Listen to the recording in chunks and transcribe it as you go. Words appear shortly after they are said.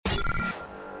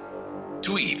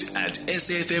Tweet at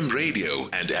SAFM Radio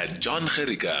and at John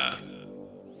Gericka.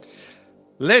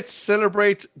 Let's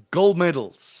celebrate gold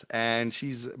medals. And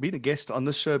she's been a guest on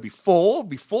the show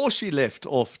before she left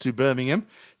off to Birmingham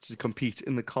to compete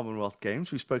in the Commonwealth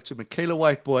Games. We spoke to Michaela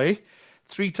Whitebooi,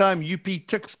 three-time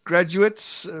UP-Tuks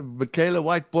graduates. Michaela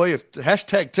Whitebooi of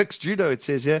 #Tuks Judo, it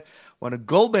says here, won a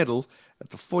gold medal at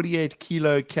the 48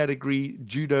 kilo category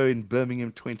judo in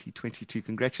Birmingham 2022.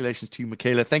 Congratulations to you,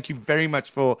 Michaela. Thank you very much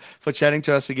for chatting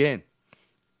to us again.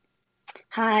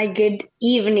 Hi, good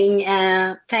evening.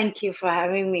 Thank you for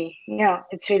having me. Yeah,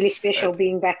 it's really special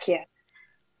being back here.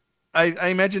 I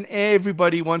imagine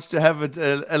everybody wants to have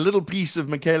a little piece of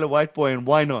Michaela Whitebooi, and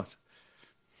why not?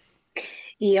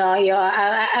 Yeah.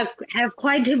 I have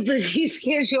quite a busy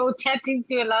schedule chatting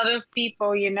to a lot of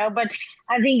people, but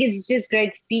I think it's just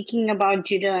great speaking about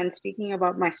judo and speaking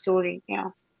about my story.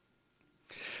 Yeah.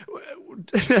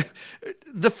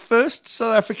 The first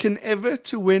South African ever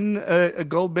to win a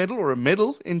gold medal or a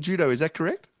medal in judo, is that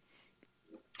correct?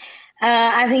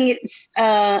 I think it's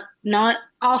not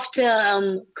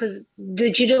after, because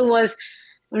the judo was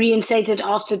reinstated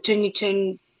after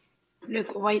 2020.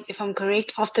 Look, wait, if I'm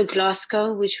correct, after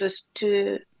Glasgow, which was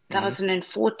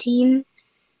 2014.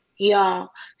 Yeah,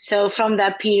 so from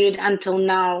that period until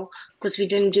now, because we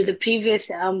didn't do the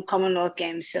previous Commonwealth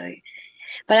Games, so.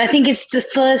 But I think it's the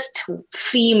first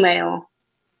female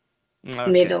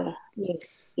medal.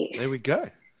 Yes. There we go.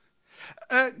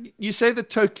 You say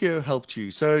that Tokyo helped you,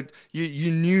 so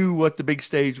you knew what the big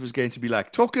stage was going to be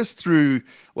like. Talk us through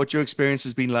what your experience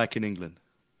has been like in England.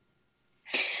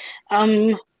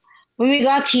 When we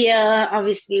got here,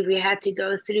 obviously we had to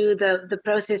go through the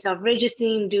process of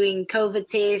registering, doing COVID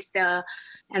tests,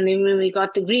 and then when we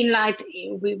got the green light,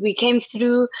 we came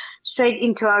through straight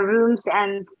into our rooms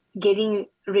and getting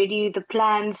ready the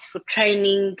plans for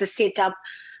training, the setup,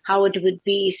 how it would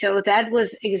be. So that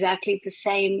was exactly the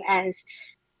same as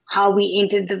how we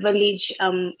entered the village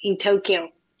in Tokyo.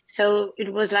 So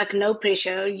it was like no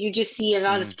pressure. You just see a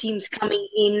lot of teams coming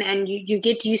in and you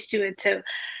get used to it. So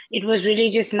it was really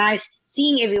just nice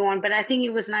seeing everyone. But I think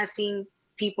it was nice seeing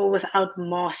people without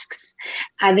masks.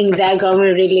 I think that got me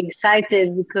really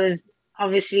excited because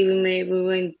obviously when we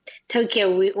were in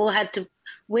Tokyo, we all had to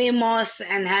wear masks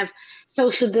and have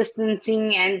social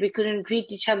distancing, and we couldn't greet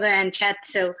each other and chat.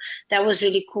 So that was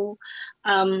really cool.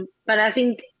 But I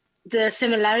think the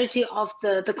similarity of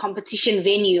the competition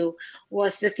venue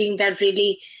was the thing that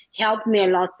really helped me a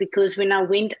lot, because when I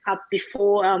went up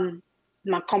before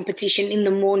my competition in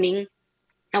the morning,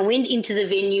 I went into the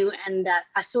venue and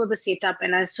I saw the setup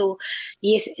and I saw,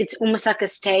 yes, it's almost like a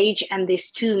stage and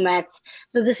there's 2 mats.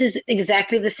 So this is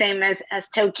exactly the same as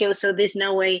Tokyo. So there's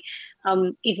no way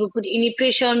it will put any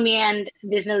pressure on me, and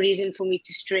there's no reason for me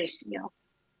to stress.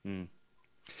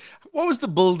 What was the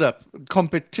build-up,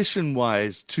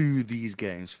 competition-wise, to these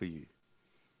games for you?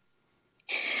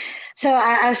 So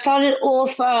I started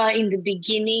off in the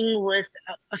beginning with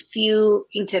a few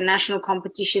international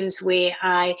competitions where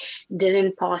I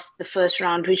didn't pass the first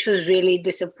round, which was really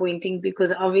disappointing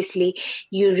because obviously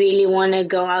you really want to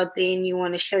go out there and you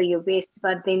want to show your best.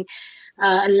 But then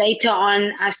later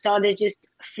on, I started just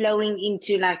flowing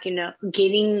into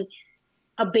getting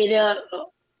a better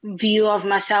view of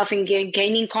myself and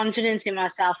gaining confidence in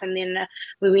myself. And then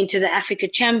we went to the Africa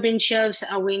Championships.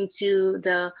 I went to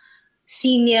the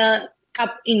Senior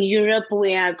Cup in Europe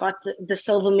where I got the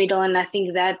silver medal, and I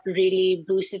think that really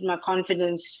boosted my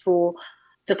confidence for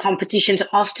the competitions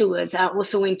afterwards. I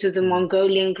also went to the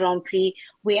Mongolian Grand Prix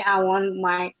where I won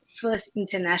my first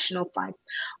international fight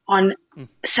on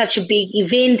such a big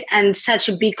event and such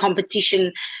a big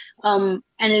competition, and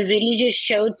it really just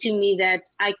showed to me that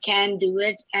I can do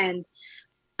it, and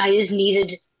I just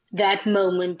needed that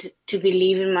moment to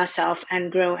believe in myself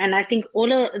and grow. And I think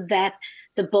all of that,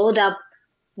 the build up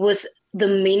with the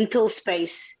mental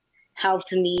space,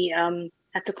 helped me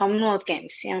at the Commonwealth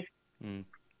Games.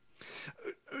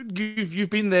 You've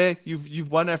been there.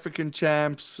 You've won African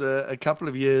champs a couple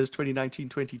of years, 2019,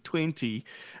 2020.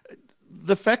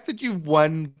 The fact that you've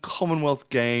won Commonwealth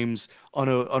Games on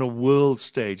a world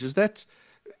stage, is that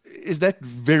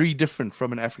very different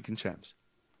from an African champs?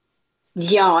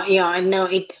 Yeah, I know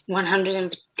it.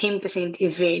 110%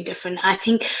 is very different. I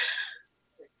think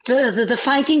the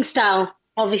fighting style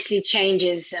obviously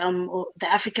changes. The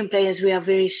African players, we are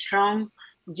very strong.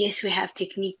 Yes, we have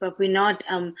technique, but we're not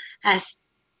as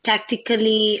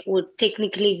tactically or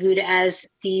technically good as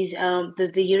these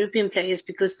the European players,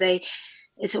 because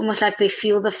it's almost like they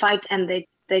feel the fight and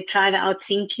they try to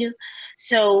outthink you.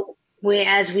 So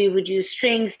whereas we would use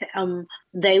strength,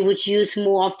 they would use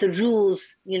more of the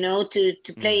rules,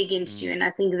 to play against you. And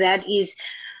I think that is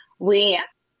where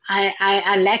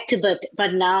I lacked a bit,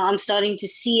 but now I'm starting to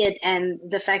see it, and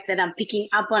the fact that I'm picking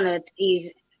up on it is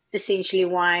essentially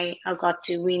why I got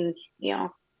to win. Yeah.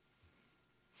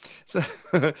 So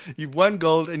you've won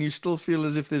gold and you still feel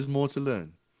as if there's more to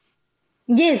learn.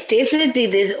 Yes, definitely.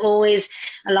 There's always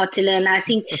a lot to learn. I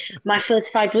think my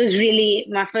first fight was really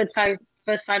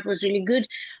good,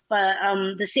 but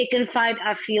the second fight,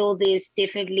 I feel there's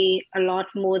definitely a lot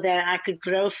more that I could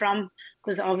grow from,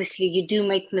 because obviously you do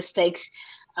make mistakes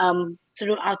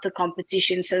throughout the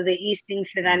competition. So there is things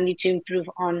that I need to improve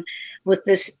on with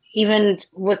this, even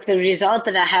with the result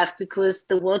that I have, because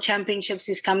the World Championships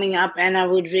is coming up, and I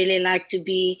would really like to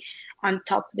be on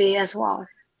top there as well.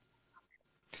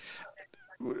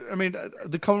 I mean,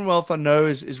 the Commonwealth I know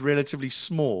is relatively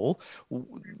small.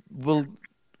 Will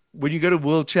when you go to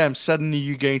World Champs, suddenly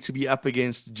you're going to be up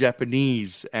against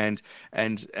Japanese and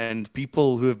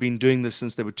people who have been doing this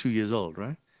since they were 2 years old,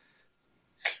 right?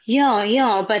 Yeah,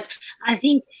 yeah, but I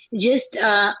think just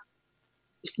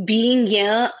being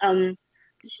here,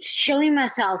 showing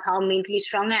myself how mentally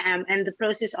strong I am, and the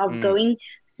process of Mm. going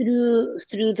through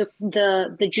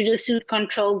the judo suit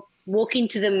control, walking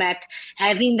to the mat,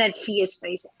 having that fierce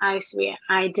face. I swear,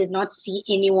 I did not see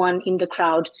anyone in the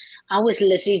crowd. I was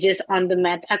literally just on the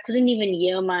mat. I couldn't even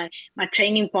hear my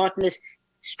training partners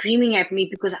screaming at me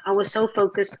because I was so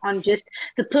focused on just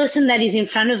the person that is in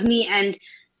front of me and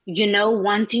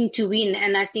wanting to win.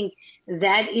 And I think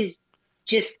that is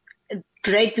just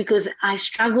great, because I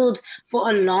struggled for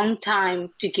a long time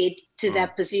to get to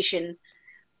that position,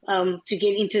 to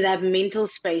get into that mental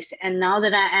space. And now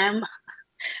that I am,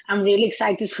 I'm really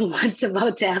excited for what's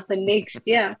about to happen next.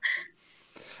 Yeah.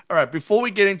 All right, before we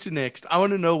get into next, I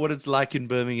want to know what it's like in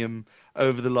Birmingham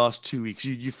over the last 2 weeks.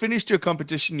 You finished your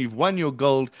competition, you've won your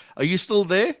gold. Are you still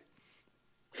there?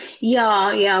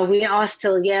 Yeah, yeah, we are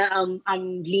still here. I'm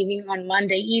leaving on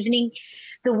Monday evening.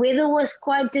 The weather was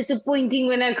quite disappointing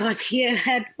when I got here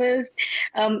at first.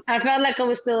 I felt like I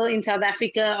was still in South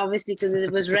Africa, obviously, because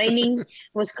it was raining, it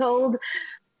was cold.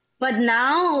 But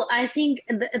now I think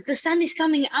the sun is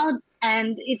coming out,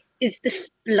 and it's the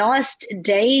last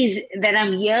days that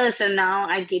I'm here. So now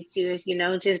I get to,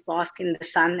 just bask in the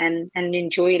sun and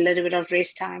enjoy a little bit of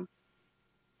rest time.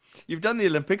 You've done the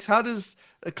Olympics. How does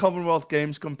the Commonwealth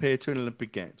Games compare to an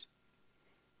Olympic Games?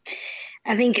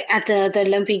 I think at the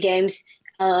Olympic Games,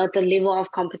 the level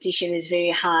of competition is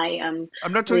very high. I'm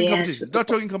not talking Whereas competition. with Not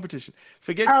talking competition.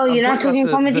 Forget. oh, I'm you're not talking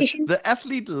about talking the competition? the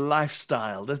athlete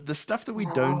lifestyle, the stuff that we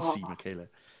don't see, Oh, Michaela.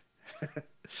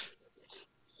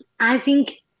 I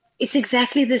think it's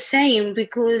exactly the same,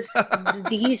 because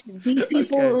these Okay.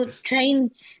 people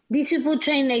train we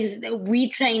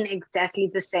train exactly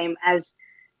the same as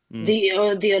Mm.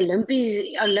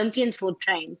 the Olympians will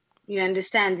train. You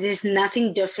understand? There's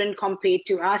nothing different compared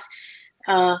to us,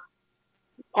 uh,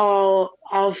 or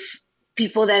of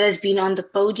people that has been on the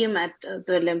podium at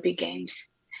the Olympic Games.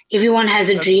 Everyone has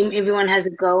a That, dream, everyone has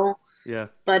a goal, yeah.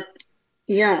 but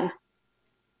yeah.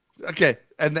 Okay.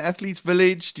 And the athletes'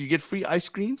 village. Do you get free ice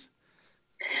creams?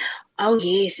 Oh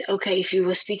yes, okay. If you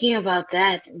were speaking about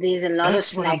that, there's a lot of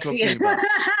That's what I'm snacks here. talking about.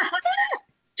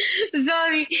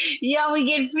 Sorry. Yeah, we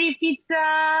get free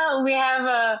pizza. We have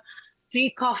a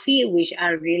free coffee, which I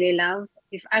really love.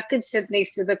 If I could sit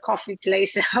next to the coffee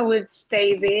place, I would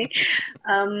stay there.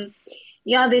 Um,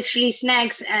 yeah, there's free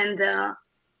snacks, and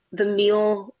the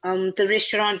meal. The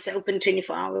restaurant's open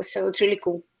 24 hours, so it's really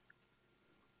cool.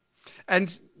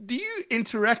 And do you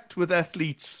interact with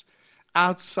athletes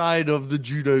outside of the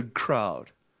judo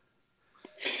crowd?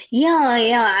 Yeah,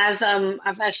 yeah.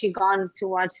 I've actually gone to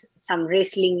watch some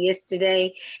wrestling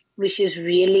yesterday, which is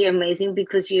really amazing,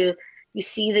 because you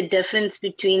see the difference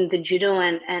between the judo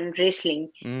and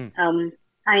wrestling. Mm. Um,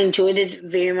 I enjoyed it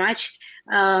very much.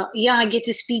 Yeah, I get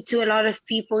to speak to a lot of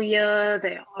people here.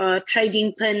 They are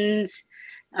trading pins,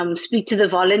 speak to the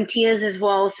volunteers as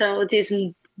well. So there's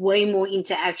way more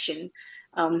interaction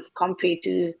compared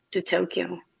to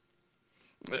Tokyo.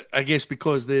 I guess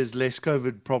because there's less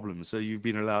COVID problems, so you've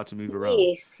been allowed to move around.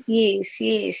 Yes, yes,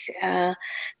 yes. And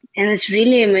it's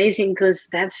really amazing, because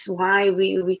that's why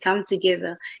we come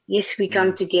together. Yes, we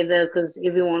come Mm. together because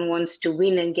everyone wants to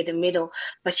win and get a medal,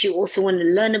 but you also want to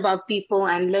learn about people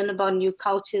and learn about new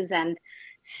cultures and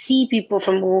see people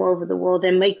from all over the world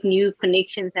and make new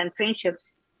connections and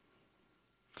friendships.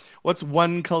 What's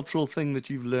one cultural thing that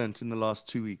you've learnt in the last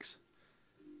 2 weeks?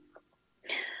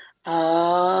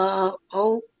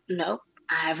 Oh, no,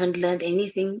 I haven't learned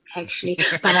anything actually,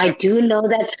 but I do know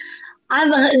that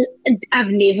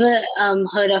I've never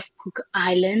heard of Cook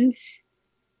Islands.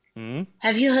 Mm.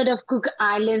 Have you heard of Cook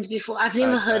Islands before? I've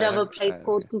never heard of a place I,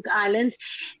 called Cook Islands.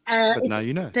 but now It's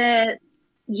you know. the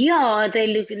Yeah, they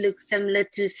look similar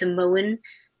to Samoan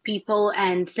people,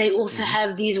 and they also Hmm.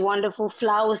 have these wonderful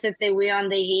flowers that they wear on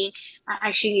their hair. I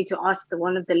actually need to ask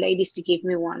one of the ladies to give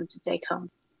me one to take home.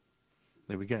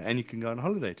 There we go. And you can go on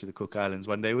holiday to the Cook Islands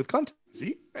one day with contact.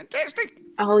 See? Fantastic.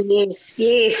 Oh yes,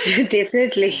 yes,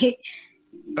 definitely.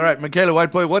 All right, Michaela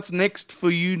Whiteboy, what's next for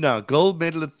you now? Gold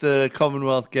medal at the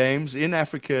Commonwealth Games in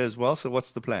Africa as well. So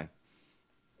what's the plan?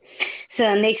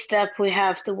 So next up, we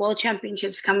have the World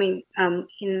Championships coming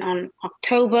in on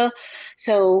October.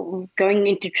 So going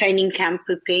into training camp,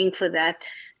 preparing for that.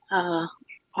 Uh,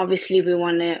 Obviously, we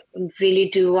want to really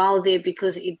do well there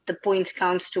because the points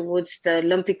counts towards the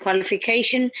Olympic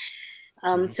qualification.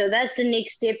 Mhm. So that's the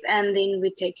next step, and then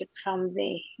we take it from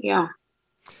there. Yeah.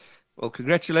 Well,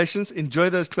 congratulations. Enjoy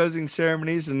those closing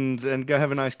ceremonies and go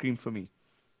have an ice cream for me.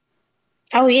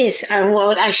 Oh yes.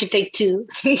 Well, I should take two.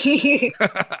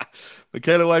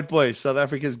 Michaela Whiteboy, South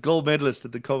Africa's gold medalist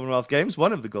at the Commonwealth Games,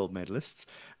 one of the gold medalists,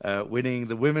 winning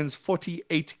the women's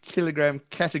 48 kilogram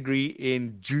category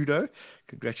in judo.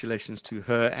 Congratulations to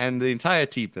her and the entire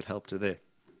team that helped her there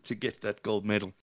to get that gold medal.